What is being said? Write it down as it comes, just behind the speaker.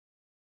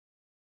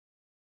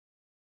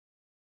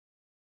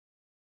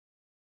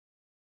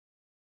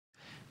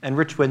And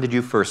Rich, when did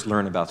you first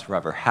learn about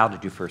Survivor? How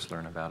did you first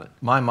learn about it?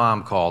 My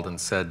mom called and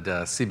said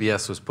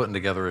CBS was putting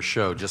together a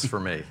show just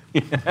for me.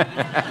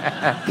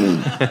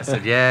 I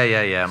said,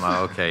 yeah,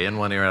 Ma, okay, in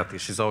one ear, out the other.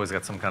 She's always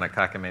got some kind of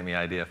cockamamie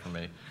idea for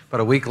me. But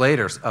a week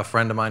later, a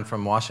friend of mine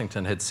from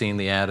Washington had seen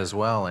the ad as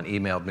well and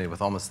emailed me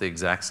with almost the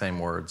exact same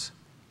words.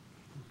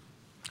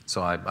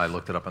 So I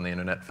looked it up on the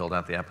internet, filled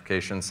out the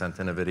application, sent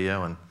in a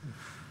video, and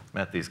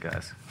met these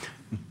guys.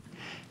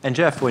 And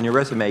Jeff, on your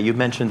resume, you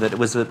mentioned that it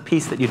was a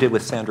piece that you did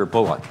with Sandra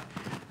Bullock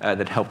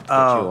that helped put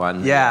you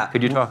on. Yeah.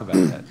 Could you talk about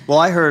that? Well,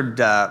 I heard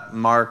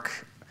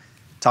Mark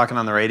talking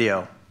on the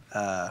radio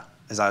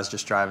as I was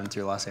just driving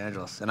through Los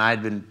Angeles, and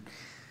I'd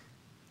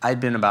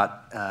been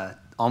about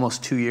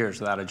almost 2 years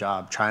without a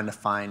job, trying to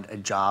find a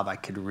job I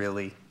could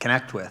really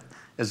connect with,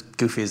 as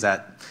goofy as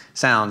that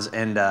sounds.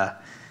 And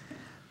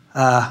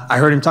I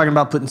heard him talking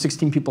about putting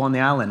 16 people on the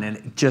island, and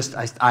it just,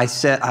 I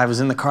was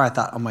in the car, I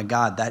thought, oh my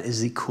God, that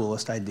is the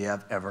coolest idea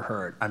I've ever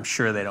heard. I'm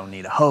sure they don't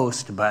need a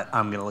host, but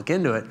I'm gonna look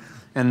into it.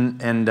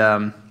 And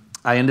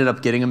I ended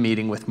up getting a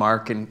meeting with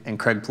Mark and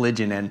Craig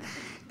Peligian,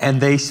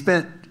 and they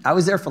spent, I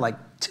was there for like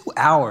 2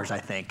 hours, I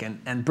think,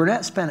 and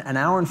Burnett spent an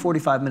hour and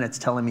 45 minutes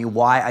telling me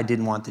why I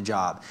didn't want the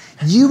job.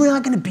 You are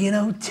not gonna be in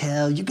a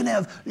hotel, you're gonna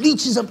have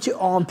leeches up to your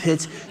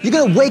armpits, you're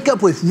gonna wake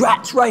up with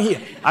rats right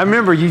here. I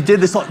remember you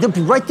did this, they'll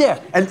be right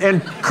there.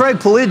 And Craig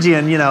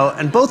Peligian, you know,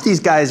 and both these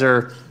guys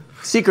are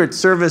Secret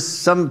Service,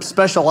 some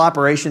special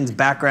operations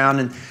background,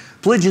 and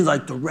Peligian's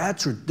like, the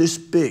rats are this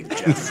big,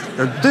 Jeff.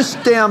 They're this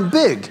damn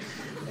big.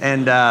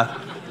 And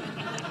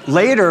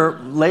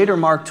later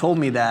Mark told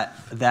me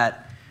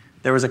that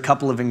there was a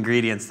couple of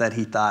ingredients that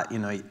he thought, you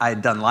know, I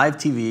had done live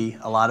TV,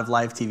 a lot of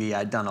live TV.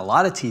 I'd done a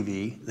lot of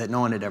TV that no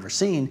one had ever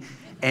seen.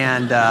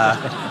 And,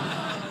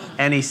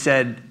 and he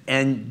said,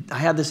 and I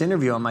had this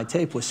interview on my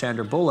tape with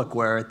Sandra Bullock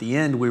where at the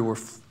end we were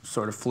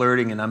sort of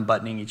flirting and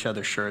unbuttoning each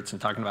other's shirts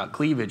and talking about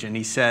cleavage. And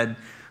he said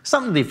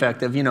something to the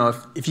effect of, you know,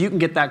 if you can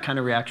get that kind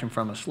of reaction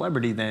from a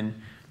celebrity, then,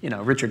 you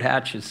know, Richard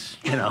Hatch is,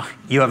 you know,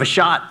 you have a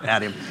shot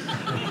at him.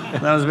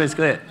 That was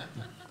basically it.